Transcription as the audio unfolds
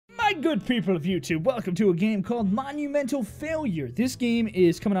Good people of YouTube, welcome to a game called Monumental Failure. This game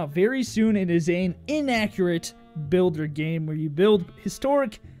is coming out very soon. It is an inaccurate builder game where you build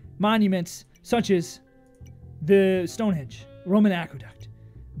historic monuments such as the Stonehenge, Roman aqueduct,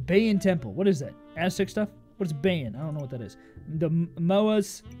 Bayan Temple. What is that? Aztec stuff? What is Bayan? I don't know what that is. The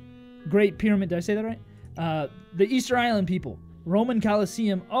Moa's Great Pyramid. Did I say that right? The Easter Island people, Roman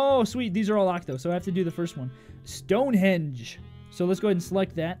Colosseum. Oh, sweet. These are all locked though, so I have to do the first one. Stonehenge. So let's go ahead and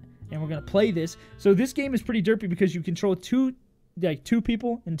select that, and we're gonna play this. So this game is pretty derpy because you control two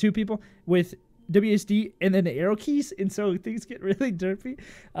people with WSD and then the arrow keys, and so things get really derpy.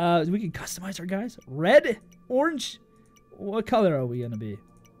 We can customize our guys. Red, orange. What color are we gonna be?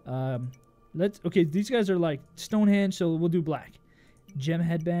 Okay. These guys are like Stonehenge, so we'll do black. Gem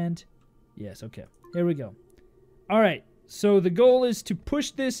headband. Yes. Okay. Here we go. All right. So the goal is to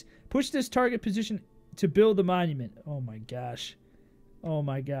push this target position to build the monument. Oh my gosh. Oh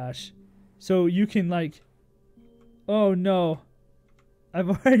my gosh. So you can like, oh no. I've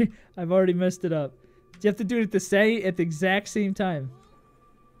already messed it up. Do you have to do it at the exact same time?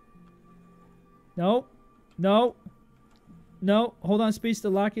 No. No. No. Hold on space to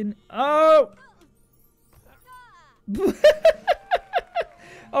lock in. Oh!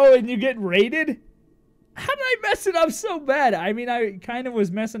 Oh, and you get raided? How did I mess it up so bad? I mean, I kind of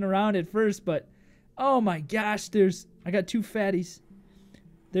was messing around at first, but oh my gosh, I got two fatties.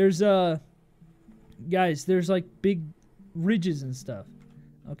 There's guys, there's like big ridges and stuff.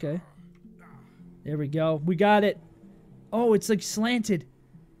 Okay. There we go. We got it. Oh, it's like slanted.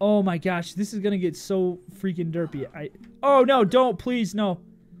 Oh my gosh, this is gonna get so freaking derpy. Oh no, don't, please, no.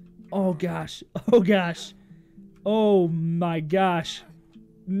 Oh gosh. Oh gosh. Oh my gosh.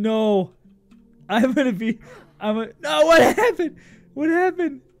 No. No, what happened? What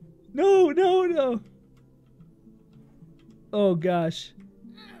happened? No, no, no. Oh gosh.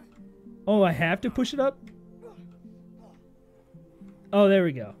 Oh, I have to push it up? Oh, there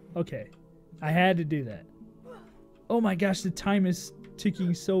we go. Okay. I had to do that. Oh my gosh, the time is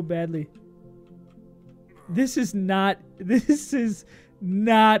ticking so badly. This is not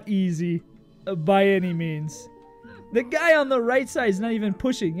easy by any means. The guy on the right side is not even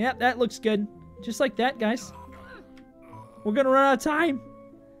pushing. Yep, that looks good. Just like that, guys. We're gonna run out of time.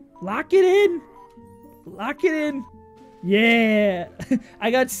 Lock it in. Lock it in. Yeah.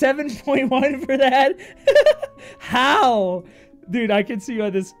 I got 7.1 for that. How? Dude, I can see why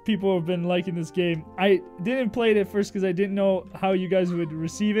people have been liking this game. I didn't play it at first because I didn't know how you guys would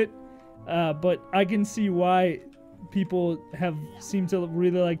receive it. But I can see why people seem to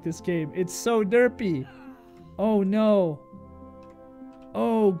really like this game. It's so derpy. Oh no.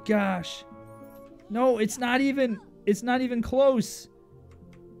 Oh gosh. No, it's not even close.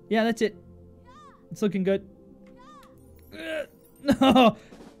 Yeah, that's it. It's looking good. No.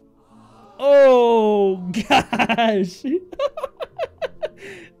 Oh gosh.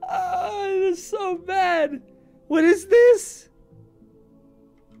 Oh, it is so bad. What is this?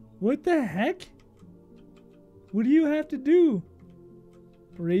 What the heck? What do you have to do?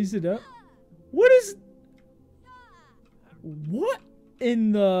 Raise it up? What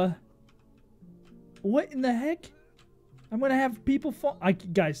in the heck? I'm gonna have people fall.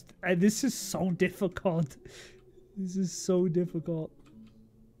 Guys, this is so difficult. This is so difficult.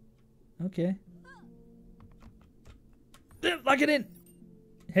 Okay. Lock it in.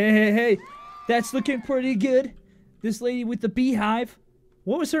 Hey. That's looking pretty good. This lady with the beehive.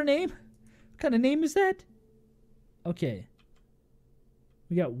 What was her name? What kind of name is that? Okay.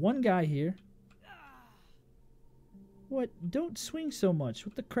 We got one guy here. What? Don't swing so much.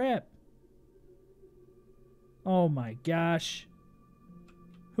 What the crap? Oh my gosh.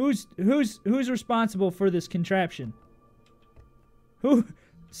 Who's responsible for this contraption?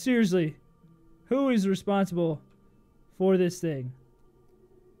 Seriously, who is responsible for this thing?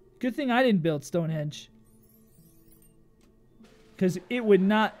 Good thing I didn't build Stonehenge, because it would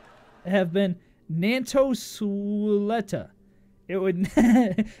not have been Nantosuleta. It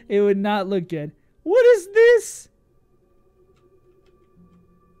would not look good. What is this?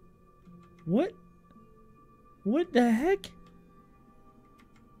 What the heck?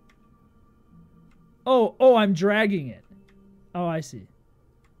 Oh, I'm dragging it. Oh, I see.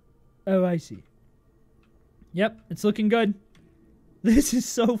 Oh, I see. Yep, it's looking good. This is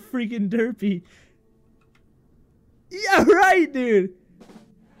so freaking derpy. Yeah, right, dude.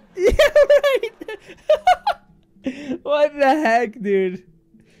 Yeah, right. What the heck, dude?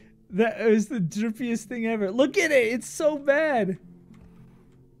 That was the derpiest thing ever. Look at it. It's so bad.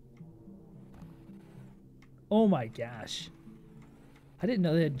 Oh my gosh. I didn't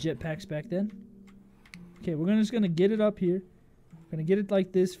know they had jetpacks back then. Okay, we're just gonna get it up here. gonna get it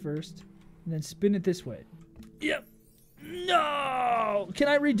like this first, and then spin it this way. Yep. No! Can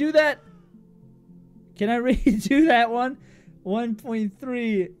I redo that? Can I redo that one?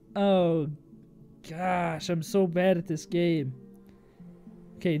 1.3. Oh, gosh. I'm so bad at this game.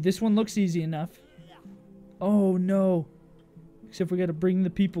 Okay, this one looks easy enough. Oh, no. Except we gotta bring the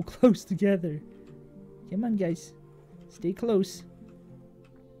people close together. Come on, guys. Stay close.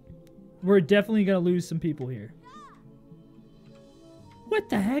 We're definitely gonna lose some people here. What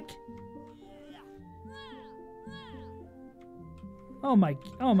the heck? Oh my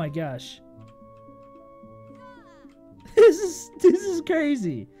gosh. This is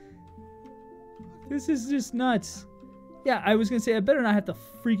crazy. This is just nuts. Yeah, I was gonna say I better not have to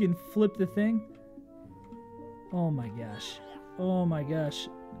freaking flip the thing. Oh my gosh. Oh my gosh.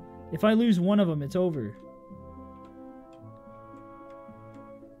 If I lose one of them, it's over.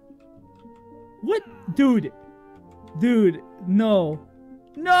 What? Dude. Dude, no.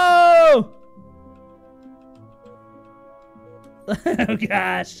 No! Oh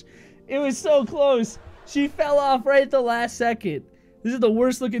gosh. It was so close. She fell off right at the last second. This is the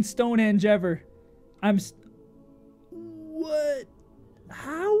worst looking Stonehenge ever. What?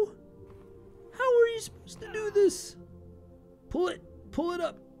 How? How are you supposed to do this? Pull it. Pull it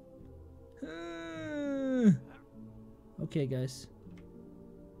up. Okay, guys.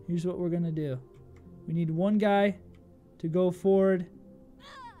 Here's what we're gonna do. We need one guy to go forward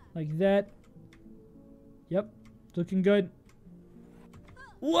like that. Yep. Looking good.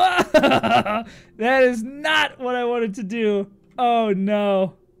 Whoa! That is not what I wanted to do. Oh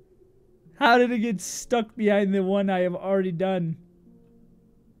no. How did it get stuck behind the one I have already done?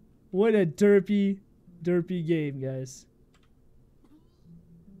 What a derpy game, guys.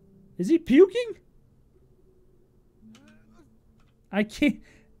 Is he puking? I can't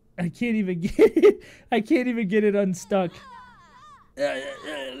even get it. I can't even get it unstuck. There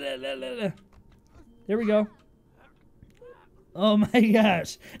we go. Oh my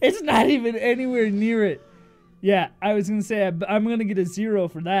gosh. It's not even anywhere near it. Yeah, I was gonna say I'm gonna get a 0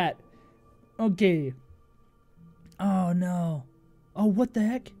 for that. Okay. Oh no. Oh, what the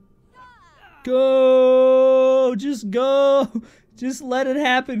heck? Go! Just go! Just let it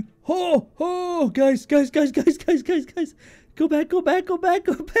happen. Oh, oh, guys. Go back.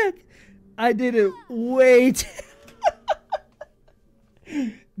 I did it way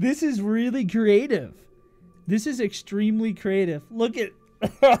This is really creative. This is extremely creative. Look at...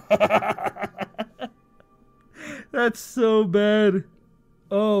 That's so bad.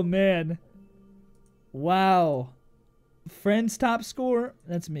 Oh, man. Wow. Friends top score?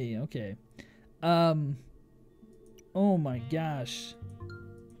 That's me. Okay. Oh, my gosh.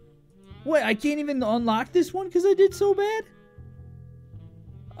 What? I can't even unlock this one because I did so bad?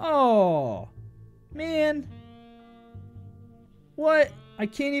 Oh. Man. What? I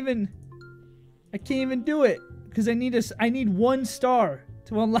can't even do it because I need 1 star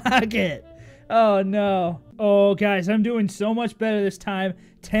to unlock it. Oh no. Oh guys, I'm doing so much better this time.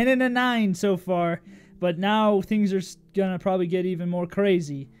 10 and a 9 so far, but now things are gonna probably get even more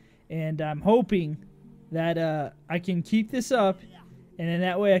crazy, and I'm hoping that I can keep this up, and then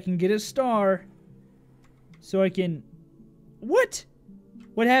that way I can get a star so I can... What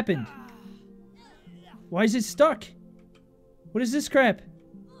happened? Why is it stuck? What is this crap?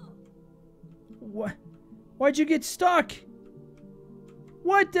 What? Why'd you get stuck?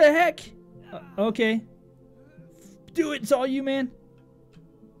 What the heck? Okay. Do it. It's all you, man.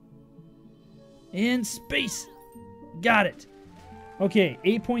 And space. Got it. Okay,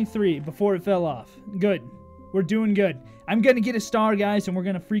 8.3 before it fell off. Good. We're doing good. I'm going to get a star, guys, and we're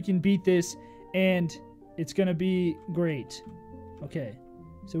going to freaking beat this, and it's going to be great. Okay.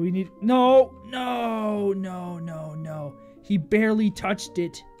 So we need... No. He barely touched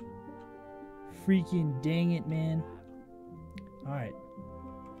it. Freaking dang it, man. Alright.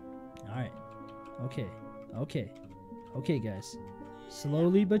 Alright. Okay, guys.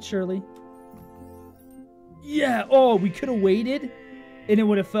 Slowly but surely. Yeah! Oh, we could have waited, and it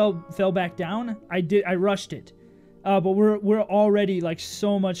would have fell back down. I rushed it. But we're already, like,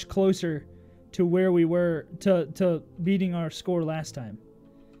 so much closer to where we were to beating our score last time.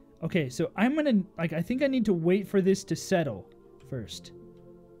 Okay, so I'm gonna... Like, I think I need to wait for this to settle first.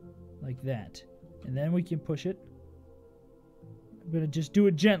 Like that. And then we can push it. I'm gonna just do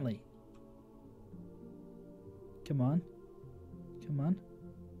it gently. Come on.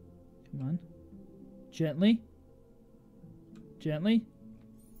 Gently.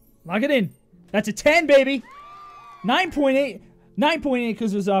 Lock it in. That's a 10, baby. 9.8. 9.8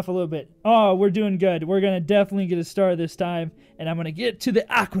 because it was off a little bit. Oh, we're doing good. We're gonna definitely get a star this time. And I'm gonna get to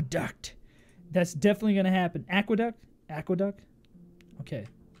the aqueduct. That's definitely gonna happen. Aqueduct? Okay.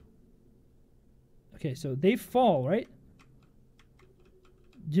 Okay, so they fall, right?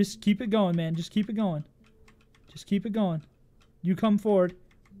 Just keep it going, man. Just keep it going. Just keep it going. You come forward.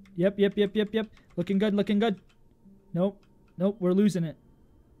 Yep, yep, yep, yep, yep. Looking good, looking good. Nope. Nope, we're losing it.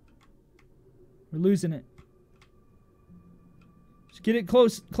 We're losing it. Just get it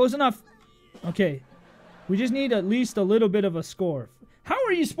close. Close enough. Okay. We just need at least a little bit of a score. How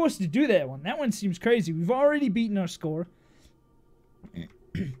are you supposed to do that one? That one seems crazy. We've already beaten our score.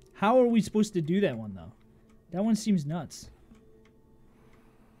 How are we supposed to do that one, though? That one seems nuts.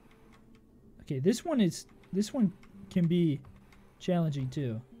 Okay, this one can be challenging,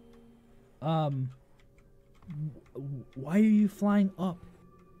 too. Why are you flying up?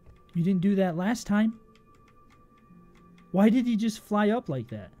 You didn't do that last time. Why did he just fly up like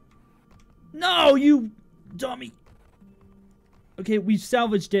that? No, you dummy. Okay, we've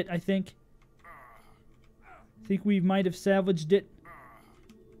salvaged it, I think. I think we might have salvaged it.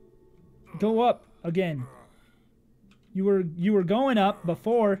 Go up again. You were going up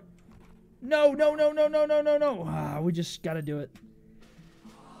before. No, no, no, no, no, no, no, no. Ah, we just gotta do it.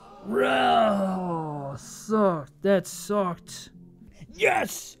 Oh, sucked. That sucked.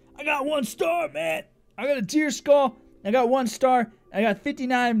 Yes! I got 1 star, man. I got a deer skull. I got 1 star. I got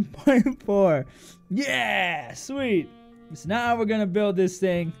 59.4. Yeah, sweet. So now we're gonna build this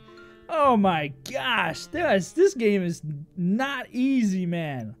thing. Oh my gosh, this game is not easy,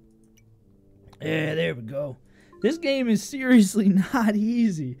 man. Yeah, there we go. This game is seriously not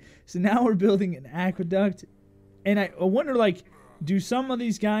easy. So now we're building an aqueduct. And I wonder, like, do some of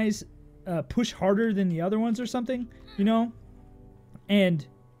these guys push harder than the other ones or something? You know? And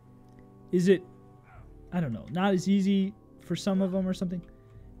is it, I don't know, not as easy for some of them or something?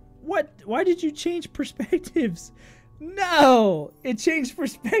 What? Why did you change perspectives? No! It changed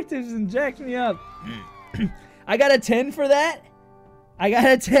perspectives and jacked me up. I got a 10 for that? I got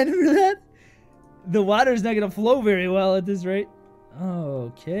a 10 for that? The water's not going to flow very well at this rate.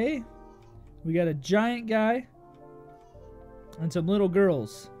 Okay. We got a giant guy. And some little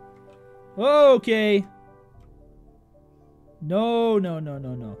girls. Okay. No, no, no,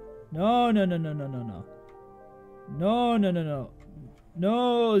 no, no. No, no, no, no, no, no, no. No, no, no, no.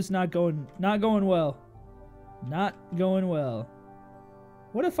 No, it's not going well. Not going well.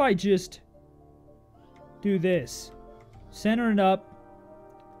 What if I just do this? Center it up.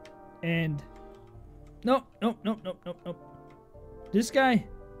 And nope, nope, nope, nope, nope, nope. This guy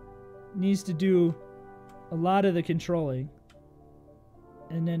needs to do a lot of the controlling.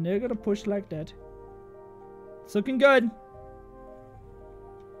 And then they're gonna push like that. It's looking good.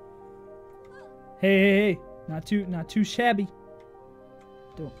 Hey, hey, hey. Not too shabby.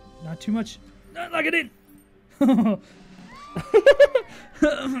 Not too much. Not like it did.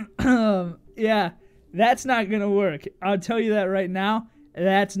 Yeah, that's not gonna work. I'll tell you that right now.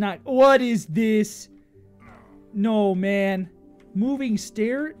 That's not. What is this? No, man. Moving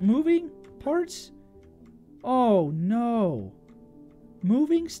parts? Oh no.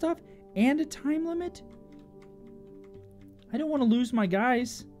 Moving stuff and a time limit? I don't want to lose my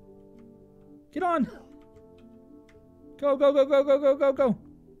guys. Get on. Go, go, go, go, go, go, go, go.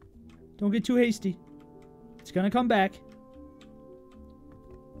 Don't get too hasty. It's gonna come back.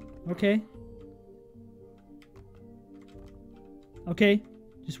 Okay. Okay.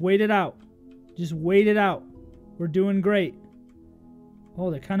 Just wait it out. Just wait it out. We're doing great. Oh,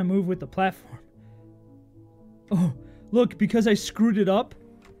 they kind of move with the platform. Oh, look, because I screwed it up,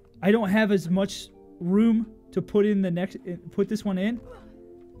 I don't have as much room to put in the next, put this one in.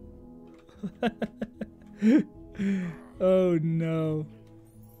 Oh no.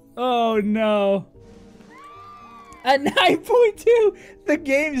 Oh no. At 9.2, the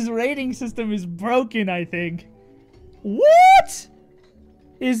game's rating system is broken, I think. What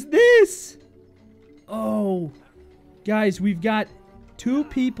is this? Oh, guys, we've got 2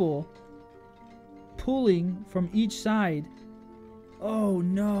 people pulling from each side. Oh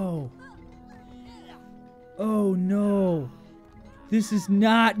no. Oh no. This is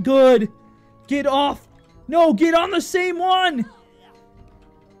not good. Get off. No, get on the same one.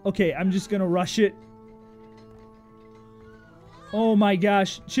 Okay, I'm just gonna rush it. Oh my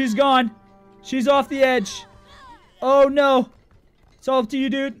gosh. She's gone. She's off the edge. Oh no. It's all up to you,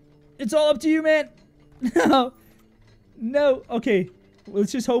 dude. It's all up to you, man. No. No. Okay.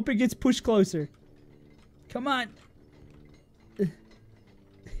 Let's just hope it gets pushed closer. Come on.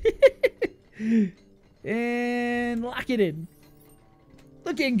 And lock it in.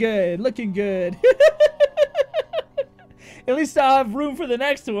 Looking good. Looking good. At least I'll have room for the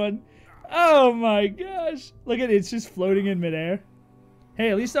next one. Oh my gosh. Look at it. It's just floating in midair. Hey,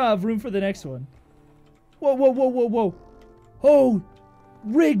 at least I'll have room for the next one. Whoa, whoa, whoa, whoa, whoa. Oh,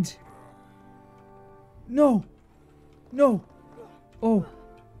 Rigged. No. No. Oh.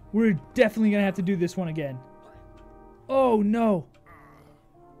 We're definitely gonna have to do this one again. Oh, no.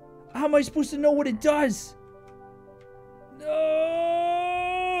 How am I supposed to know what it does?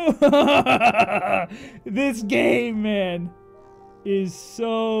 No! This game, man, is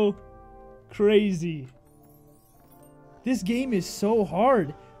so crazy. This game is so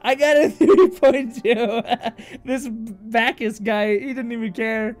hard. I got a 3.2. This Bacchus guy, he didn't even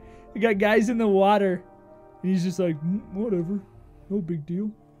care. We got guys in the water. And he's just like, whatever. No big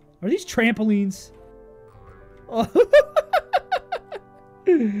deal. Are these trampolines? Oh.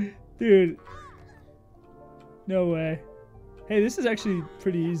 Dude. No way. Hey, this is actually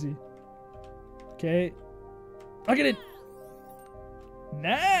pretty easy. Okay. Look at it.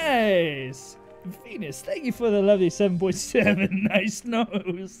 Nice. Venus, thank you for the lovely 7.7. Nice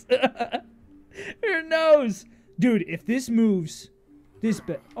nose. Her nose. Dude, if this moves,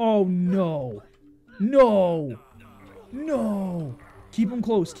 oh, no. No. No. Keep them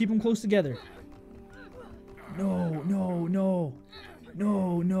close. Keep them close together. No, no, no.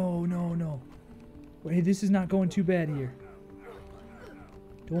 No, no, no, no. Wait, this is not going too bad here.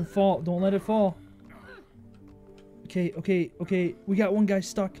 Don't fall. Don't let it fall. Okay, okay, okay. We got one guy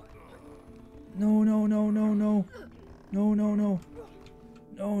stuck. No, no, no, no, no. No, no, no.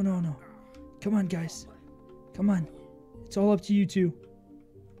 No, no, no. Come on, guys. Come on. It's all up to you two.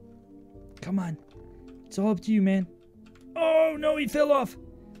 Come on. It's all up to you, man. Oh, no, he fell off.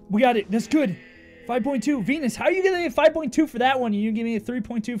 We got it. That's good. 5.2. Venus, how are you getting a 5.2 for that one? You give me a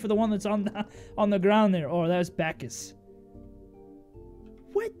 3.2 for the one that's on the ground there. Oh, that was Bacchus.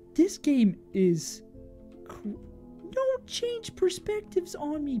 What? This game is... Don't change perspectives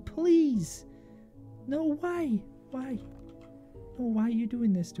on me, please. No, why? Why? No, why are you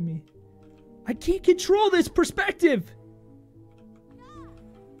doing this to me? I can't control this perspective.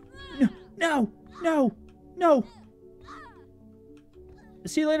 No, no, no, no.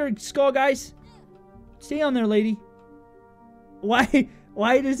 See you later, skull guys. Stay on there, lady. Why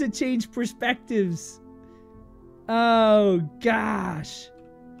does it change perspectives? Oh gosh.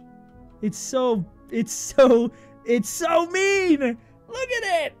 It's so mean. Look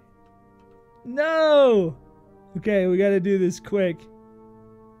at it. No. Okay, we gotta do this quick.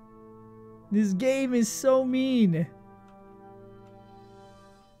 This game is so mean.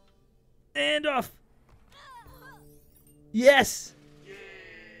 And off. Yes.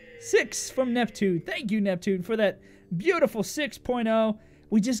 6 from Neptune. Thank you, Neptune, for that beautiful 6.0.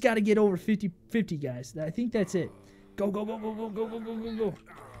 We just got to get over 50, guys. I think that's it. Go, go, go, go, go, go, go, go, go, go.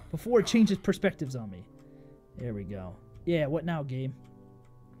 Before it changes perspectives on me. There we go. Yeah, what now, game?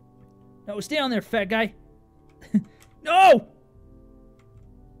 No, stay on there, fat guy. No!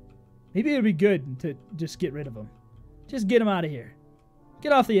 Maybe it would be good to just get rid of him. Just get him out of here.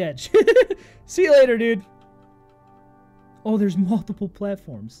 Get off the edge. See you later, dude. Oh, there's multiple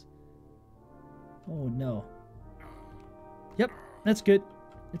platforms. Oh, no. Yep, that's good.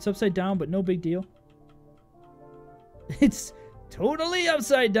 It's upside down, but no big deal. It's totally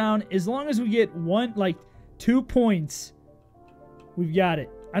upside down. As long as we get 2 points, we've got it.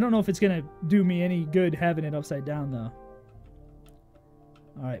 I don't know if it's going to do me any good having it upside down, though.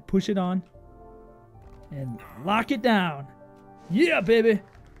 All right, push it on. And lock it down. Yeah, baby.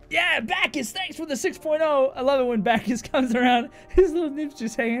 Yeah, Bacchus, thanks for the 6.0. I love it when Bacchus comes around. His little nip's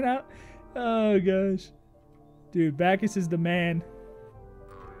just hanging out. Oh, gosh. Dude, Bacchus is the man.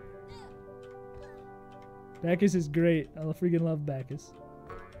 Bacchus is great. I freaking love Bacchus.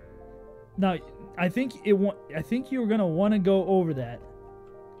 Now, I think you were going to want to go over that.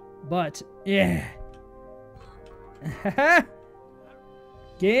 But, yeah.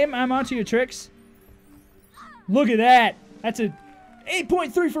 Game, I'm onto your tricks. Look at that. That's a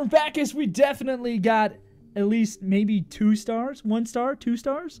 8.3 from Bacchus. We definitely got at least maybe 2 stars. 1 star, 2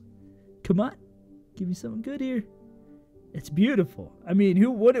 stars. Come on. Give me something good here. It's beautiful. I mean, who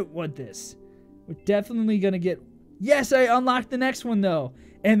wouldn't want this? We're definitely going to get... Yes, I unlocked the next one, though.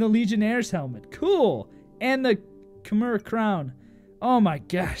 And the Legionnaire's helmet. Cool. And the Chimera crown. Oh, my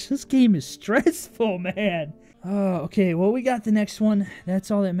gosh. This game is stressful, man. Oh, okay. Well, we got the next one.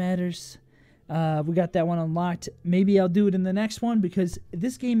 That's all that matters. We got that one unlocked. Maybe I'll do it in the next one because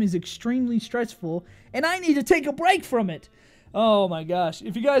this game is extremely stressful and I need to take a break from it. Oh my gosh.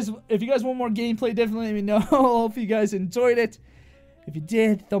 If you guys want more gameplay, definitely let me know. I hope you guys enjoyed it. If you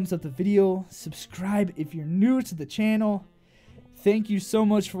did, thumbs up the video. Subscribe if you're new to the channel. Thank you so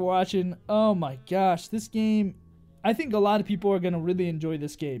much for watching. Oh my gosh. This game, I think a lot of people are going to really enjoy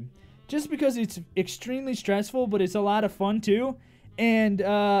this game. Just because it's extremely stressful, but it's a lot of fun too. And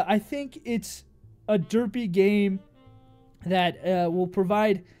I think it's a derpy game that will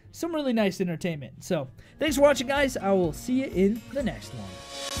provide some really nice entertainment. So, thanks for watching, guys. I will see you in the next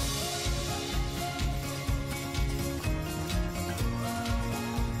one.